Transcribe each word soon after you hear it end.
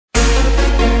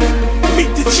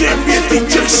the champion,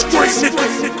 DJ Straight, nigga.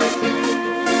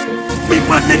 Me,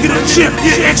 my nigga, the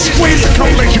champion, X-Rated.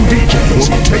 Compilation DJ will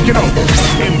be taking over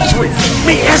in 3.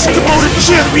 Me, Eskimo, the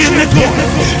champion, nigga.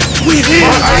 We here.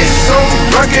 My ice so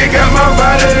rocky, got my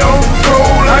body on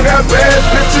cold. I got bad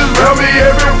bitches around me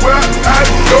everywhere I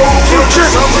go.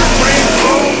 Summer, spring,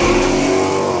 fall.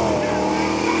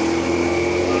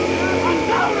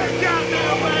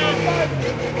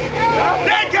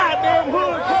 That goddamn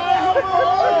hood.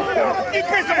 You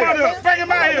piss him out here. Bring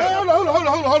him out here.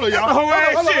 Hold on, y'all. That's a whole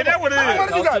ass shit. That's what it is.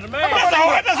 That's a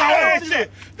whole ass shit.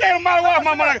 They don't matter what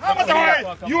my money. That's a whole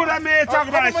ass. You and that man talk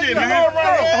about that shit, man. That's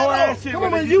a whole ass shit. Come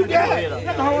on, man. You got it.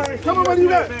 That's a whole ass shit. Come on, man. You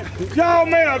got it. Y'all,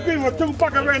 man, agree with 2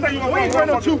 fucking right now. You gonna ain't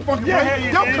no 2 fucking right.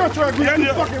 Your contract with 2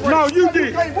 fucking right. No, you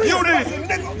did. You did.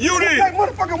 You did.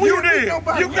 You did.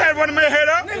 You can't run the man head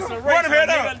up. Run him head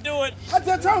up. I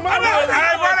just told him. I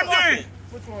ain't run him down.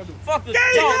 Fuck the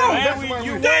there you go,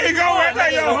 man. There you go, right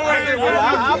there, yo.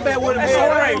 I bet what it is.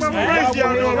 Race, man.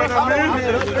 Y'all doing right now, man.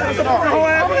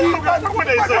 What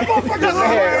they say?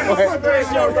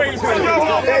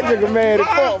 That nigga mad as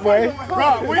fuck, boy.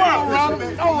 Rob, we don't run.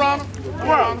 Don't run.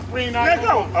 Let's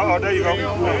go. Oh, there you go.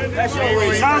 That's your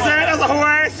race. I'm saying that's a whole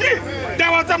ass shit.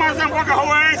 That's what I'm talking about. Fucking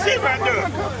whole ass shit right there.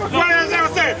 What is that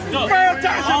I'm saying? First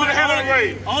time she would have had that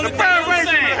race. The first race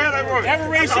she would have had that race. Every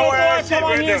race your boy come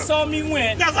on here and saw me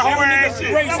win. That's a whole ass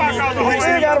shit. Race me.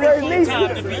 You gotta race me.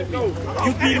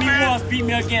 You beat me once, beat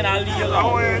me again, I'll leave you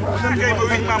alone.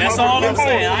 That's all I'm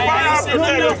saying. I ain't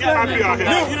saying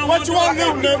nothing. What you want to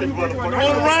do, nigga? You want to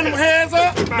run them hands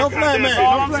up? No flame,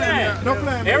 man. No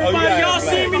flame. Everybody, y'all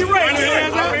see me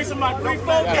race. I'm racing my 3-4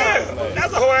 cars.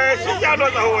 That's a whole ass shit. Y'all know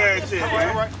that's a whole ass shit,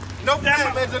 man. No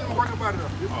flame, man. Just work about it.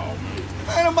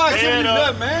 Ain't nobody saying you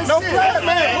nothing, man. No flame,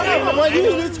 man. Why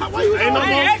you ain't no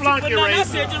more flunky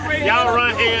race. Y'all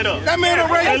run head up. That man a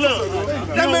race. Hey, look.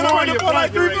 That man a race for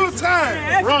like 3 good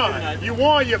times. Run. You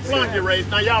won your flunky race.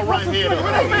 Now y'all run head up.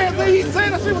 That man said he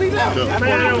said that shit when he left. Man,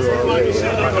 that was some flunky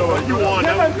shit. You won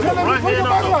that. Run head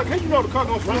up. You know the car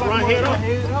gonna spin. Run head up.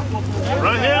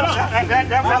 Run head up.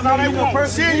 That's how they want.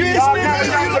 See, you ain't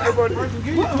spinning.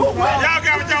 Y'all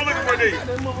got what y'all looking for, D.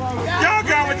 Y'all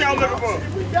got what y'all looking for.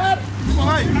 Got it.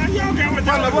 Y'all got what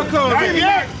y'all looking for. Not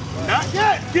yet. Not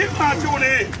yet. Get my 2 in the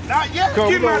head. Not yet.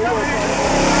 Get my 2 in the head.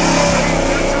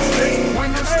 When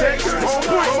the stakes are on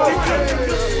the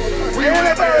we win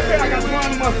it. I got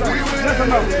 1 month.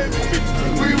 Listen up.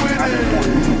 We win it.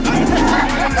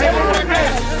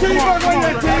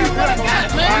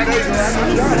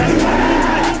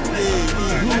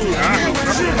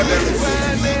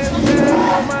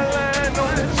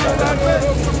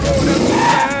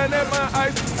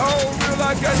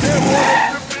 I got that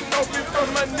water dripping open from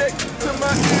my neck to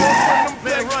my ears.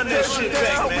 Man, run that shit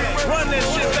back, man. Run that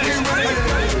shit back.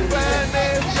 Fine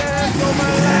ass shine on my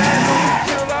line.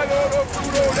 Till I go to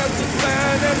Pluto, that's the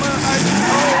sign that my ice is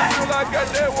on. Till I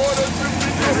got that water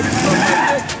dripping open from my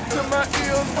neck to my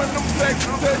ears. When them blacks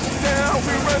touch down,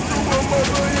 we run through a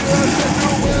mother hill. I said, no,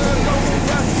 where I go,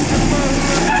 I see my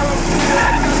hood come here.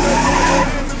 I got that water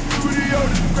in the studio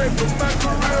to scrape for my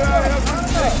career. I have to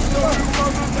take so you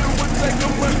mothers do what take the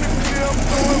money, I'm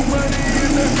throwing money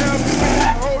in the house,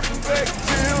 holding back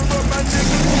bills on my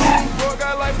niggas. Boy,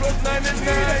 got like plus 99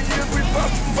 years, we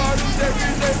poppin' bottles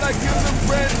every day like it's a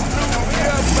brand new. We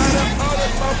outside of all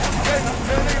of my profession,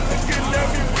 man, they looking at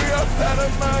me. We outside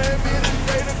of Miami, the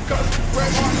state of custom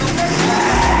brand new.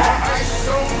 My ice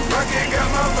so rocky, got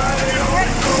my body on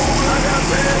cold. I got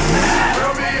bad bitches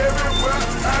around me everywhere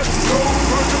I go.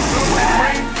 From the summer,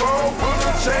 rainfall,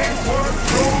 water change, water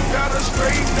flow, got a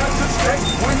straight, not to stack.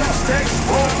 When the stacks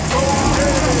won't go,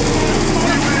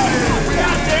 we win it. We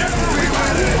got there. We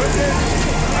win it. We win it.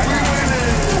 We win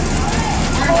it.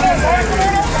 We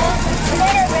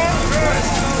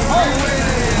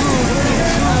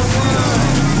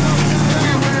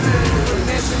win it.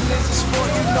 It's a sport,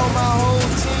 you know my whole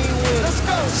team wins. Let's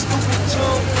go. Stupid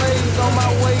jump plays on my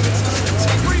way to the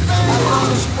ticket. I love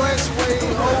the expressway,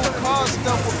 whole car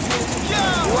stuff with pictures.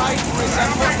 White bricks, I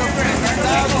fucked up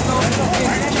 50,000 on the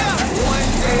picture.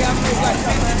 One day I make like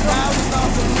 50,000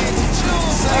 off the picture.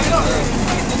 Same day,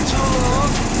 get the jeweler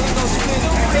up, they gon' spend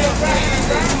it.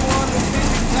 They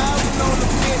 250,000 on the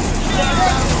picture.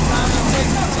 1,000 pounds of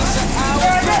picture, just an hour.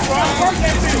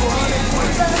 200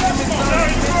 points, give me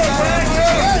 30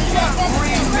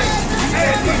 remix. You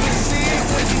can't even see it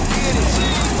when you get it.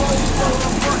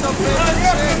 I'm putting up every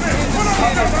check in the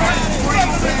city.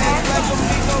 Remix, like a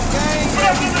Migo gang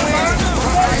everywhere.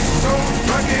 My ice so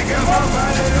rocky, got my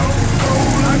body on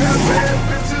cold. I got bad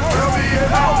bitches around me and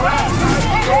I ride.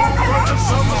 I go from the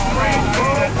summer, spring,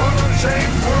 fall, water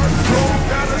change, water cold.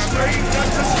 Got a straight, got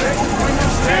to stay when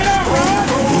it's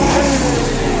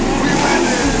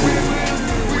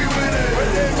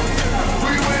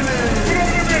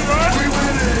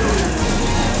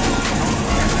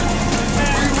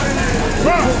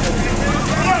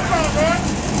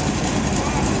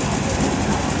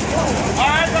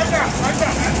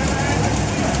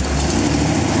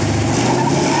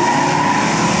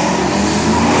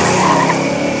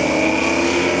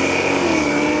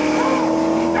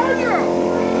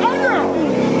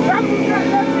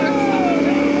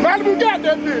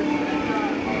this.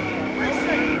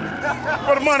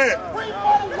 Where the money at?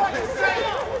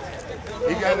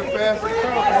 He got the fastest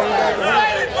car.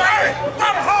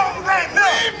 Where the hoes at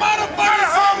now? Where the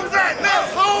hoes at now?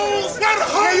 Where the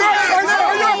hoes at now?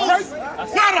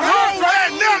 Where the hoes at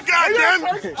now, goddamn?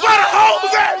 Where the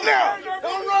hoes at now?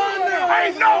 Don't run now.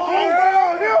 Ain't no hoes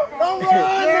around here. Don't run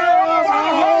now. Where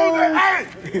the hoes at?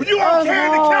 Hey, you on carry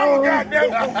the camera, goddamn?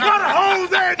 Where the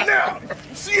hoes at now?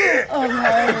 Shit.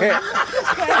 Hey,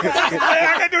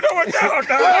 I can't do no more job,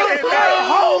 dog. Where the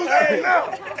hoes at now?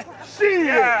 Shit.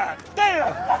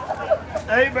 Damn.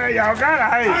 Hey, man, y'all got it.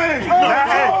 Hey,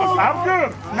 I'm good.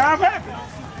 Now I'm happy.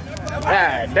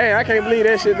 God damn, I can't believe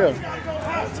that shit though.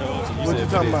 What you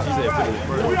talking about?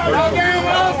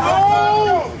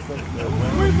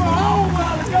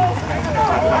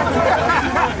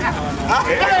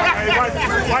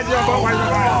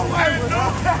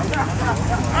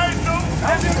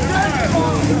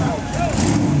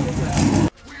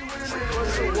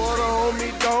 Water on me,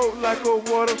 dog, like a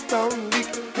water fountain leak.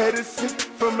 Had it sent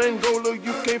from Angola,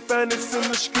 you can't find this in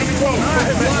the street.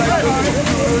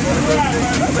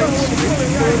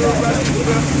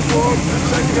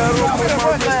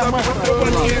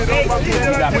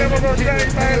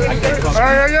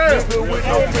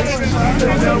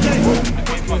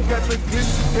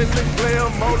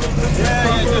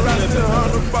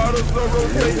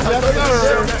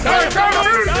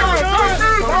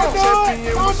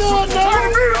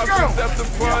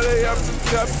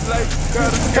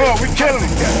 Come on, we killing it.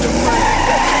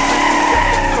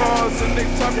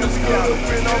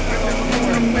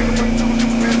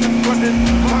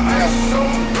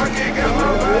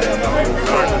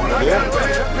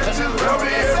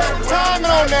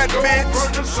 Timing on that bitch.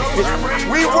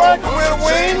 We working with it,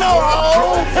 we ain't no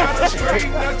hoes.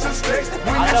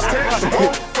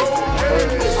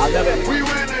 We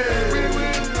winning.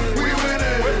 We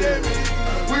winning.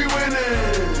 We winning.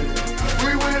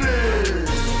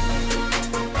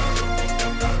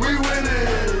 We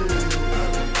winning.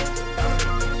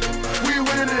 We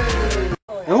winning.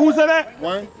 And who said that?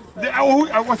 Wayne.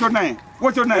 What's your name?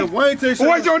 What's your name? Wayne takes shit.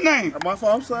 What's your name? My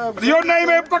fault, I'm sorry. Your name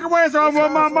ain't fucking Wayne, so I'm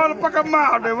on my motherfucking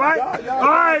mouth, then, right? All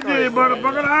right, then,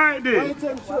 motherfucker. All right, then.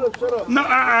 Shut up. No,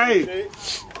 hey.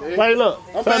 Hey, look.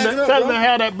 Tell them to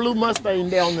have that blue Mustang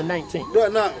there on the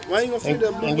 19th. No, Wayne ain't gonna see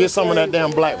that blue. And get some of that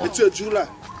damn black one. Until July.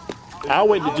 I'll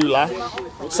wait to July.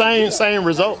 Same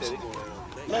results.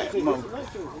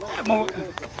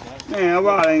 Man,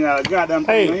 Rod ain't got a goddamn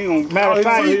thing. Hey, matter of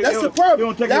fact, That's the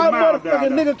problem. Y'all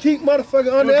motherfucking nigga keep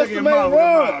motherfucking underestimating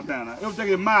Rod. He'll take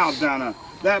his miles down there.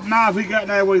 That miles he got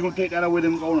that way, he's gonna take that away with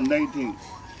him on the 18th.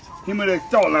 He made that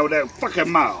start like with that fucking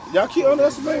mile. Y'all keep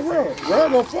underestimating Rod.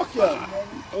 Rod gonna fuck y'all.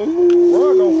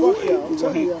 Rod gonna fuck y'all. I'm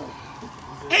telling y'all.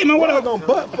 Hey man, what Rod gonna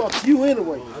butt fuck you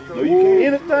anyway.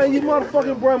 Anything you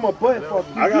motherfucking bring my butt fuck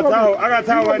you. I got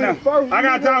towel right now. I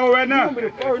got towel right now.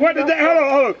 What the day?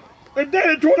 Hold on. The day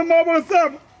they told the motherfucker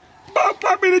something.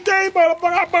 Fuck me today,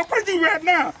 motherfucker. I'm gonna fuck you right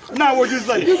now. Now what you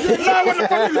say? Now what the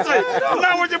fuck you say?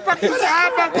 Now what you fucking say? How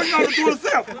about putting on the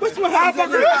 27? How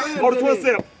about on the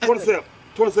 27? 27.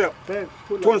 27.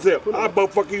 27. I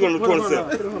about fuck you on the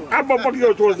 27. I about fuck you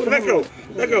on the 27.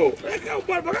 Let go.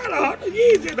 Motherfucker. I don't know. You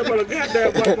ain't saying the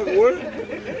goddamn motherfucker word.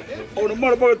 On the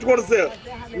motherfucker 27.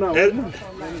 No.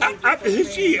 You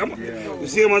see him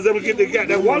myself get the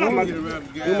goddamn wall on my. Give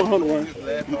him 100, Wayne.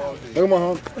 Give him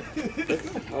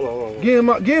 100. Give him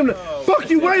the. Fuck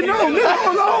you waiting on, nigga.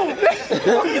 Hold on.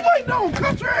 Fuck you waiting on,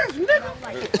 country ass nigga.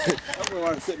 I'm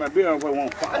gonna sit my bill if I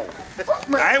won't fall.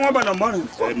 I ain't want about no money.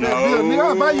 No. Nigga,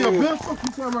 I'll buy you a bill. Fuck you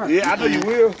talking about. Yeah, I know you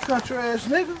will. Country ass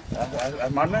nigga.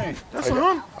 That's my name. That's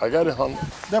 100. I got it, 100.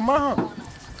 That's my 100.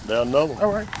 There's another one.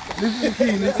 All right. This is the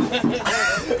key, Lisa.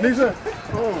 Lisa,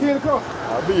 key in the car.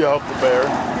 I'll be off the bear.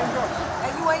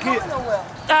 And you ain't going nowhere.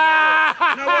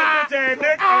 No, what you saying,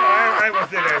 Nick? I ain't gonna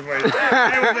say that for you. I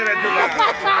ain't gonna say that too loud.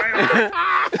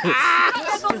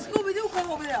 That's what Scooby-Doo come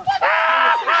over there.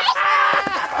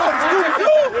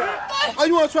 Scooby-Doo? Oh,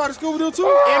 you want to try the Scooby-Doo too?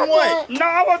 In what? No,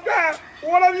 I was trying.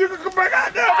 One of you can come back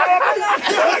out there,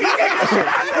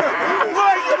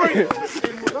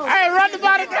 Hey, run the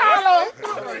body collar.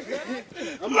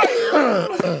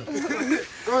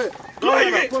 Go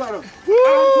ahead. Pull out.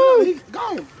 Woo! He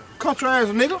gone. Country ass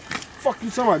nigga. Fuck you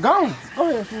talking about? Gone. Go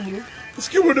ahead, Scooby-Doo.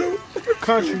 Scooby-Doo.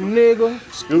 Country nigga.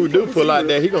 Scooby-Doo pull out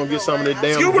there, he gonna get some of that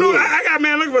damn Scooby-Doo. I got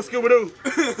man looking for Scooby-Doo.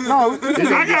 No.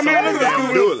 I got man looking for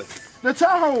Scooby-Doo. The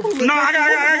Tahoe. No, I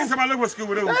got somebody looking for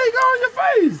Scooby-Doo. There you go on your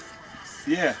face.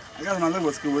 Yeah, I got somebody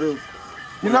looking for Scooby-Doo.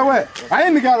 You know what? I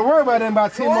ain't even got to worry about them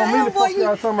about 10 more minutes. Fuck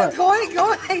y'all talking about. Go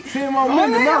ahead. 10 more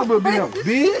minutes, another will be them.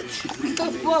 Bitch.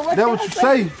 That's what you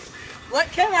say.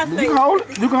 What can I say? You can hold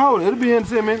it. You can hold it. It'll be here in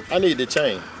 10 minutes. I need the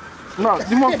chain. No,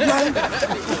 you want the chain?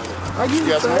 I give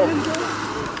you the chain.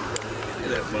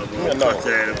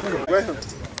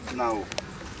 No.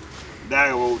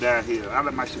 Down here. I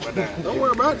let my shit right down. Don't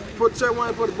worry about it. Put the chain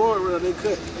one, put the board around, they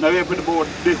cut. No, they put the board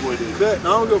this way then. Cut. I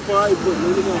don't give a fuck how you put it.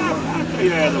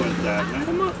 Yeah, that's what it's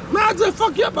done, man. Man, I just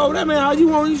fuck you up over that, man. How you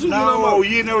want? You should No,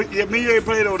 you know, me you ain't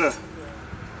played over there.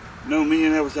 No, me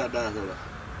ain't never shot down over there.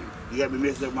 You got me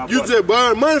messed up my You just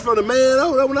borrowed money from the man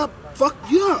over there when I fucked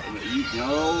you up.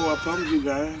 No, I promise you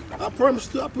guys. I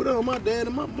promised you. I put it on my dad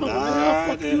and my mama. Man, I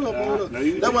fucked you up over there.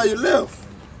 No, that's why you left.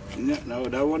 No,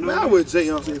 that wasn't. Man, I would Jay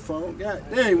on your phone. God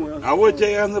damn. I would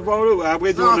Jay on the phone. I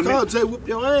would Jay whoop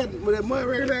your ass with that money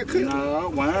right there cut. No,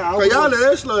 well, cause y'all let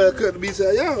that slow ass cut to be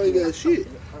said. Y'all ain't got shit.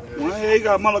 Well, he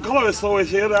got mother color slow as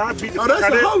shit. I beat the fuck out of it. Oh,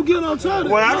 that's a hoe get on top.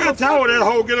 Well, I got tired of that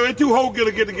hoe get on. Two hoe get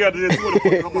together. That's what the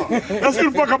fuck come on. That's what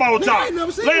the fuck come on top. I ain't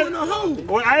never seen you with no hoe.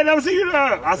 Well, I ain't never seen you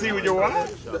there. I see you with your wife.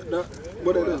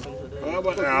 What it is?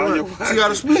 She got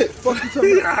a split. Fuck you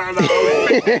talking about?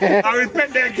 I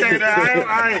respect that gay.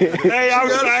 I ain't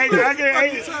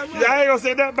gonna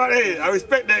say nothing about that. I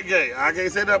respect that gay. I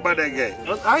can't say nothing about that gay.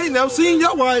 I ain't never seen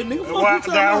your wife,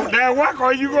 nigga. That walk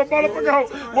or you gonna motherfucker hoe?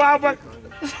 Why? But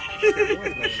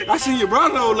I seen your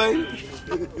brother, old lady.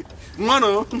 One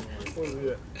of them.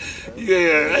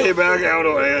 Yeah, hey man, I got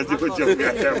no ass to put your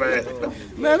goddamn ass.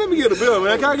 Man, let me get a bill,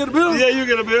 man. Can I get a bill? Yeah, you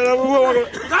get a bill.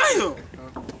 Damn.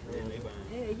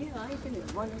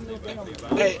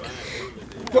 Hey.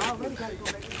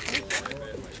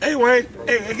 Hey, wait.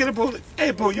 Hey, get a pull.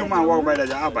 Hey, pull. You mind walk right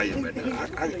there? I'll buy you right there.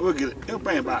 We'll get it. It'll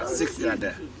bring about 60 out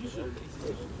there.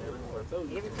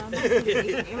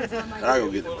 I'll go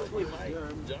get it.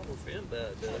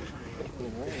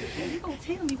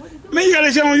 Man, you got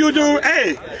that shit on YouTube? Hey!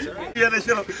 You got that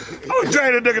shit on. I'm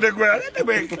trying to look at the ground. That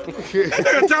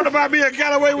nigga talking about me and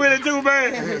got away with it too,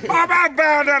 man. I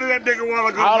bowed down to that nigga a while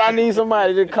ago. All I need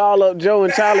somebody to call up Joe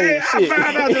and Charlie and shit. I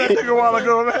bowed down to that nigga a while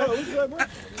ago, man.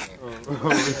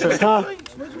 Huh?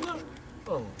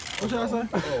 What y'all say?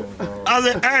 I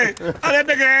said, hey, that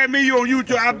nigga had me on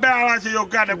YouTube. I bowed out to your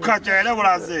goddamn country. That's what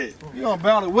I said. You gonna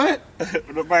bow to what?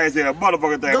 The man said a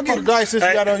motherfucking thing. Go get the dice since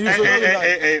you got on YouTube.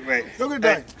 Hey, man. Go get the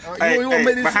dice. You wanna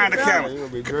make this behind the shit fair? camera.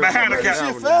 Behind the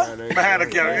camera. Behind the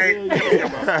camera. Hey,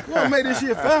 you wanna make this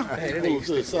shit fair? Hey, that nigga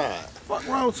to the side. Fuck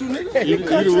wrong with you, nigga? You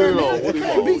the real on. What do you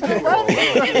want?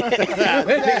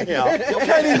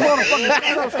 Okay, these motherfuckers.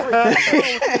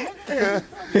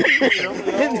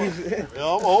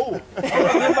 I'm old.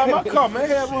 I'm about my car, man.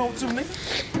 Have wrong with you,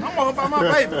 nigga? I'm all about my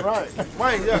baby. Right.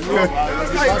 Wayne, yeah.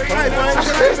 Hey,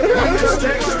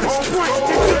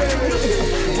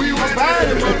 we were buying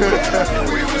it,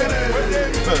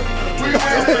 We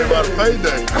were about to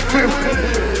payday.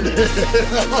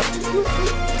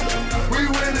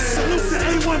 Salute the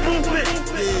A1 movement.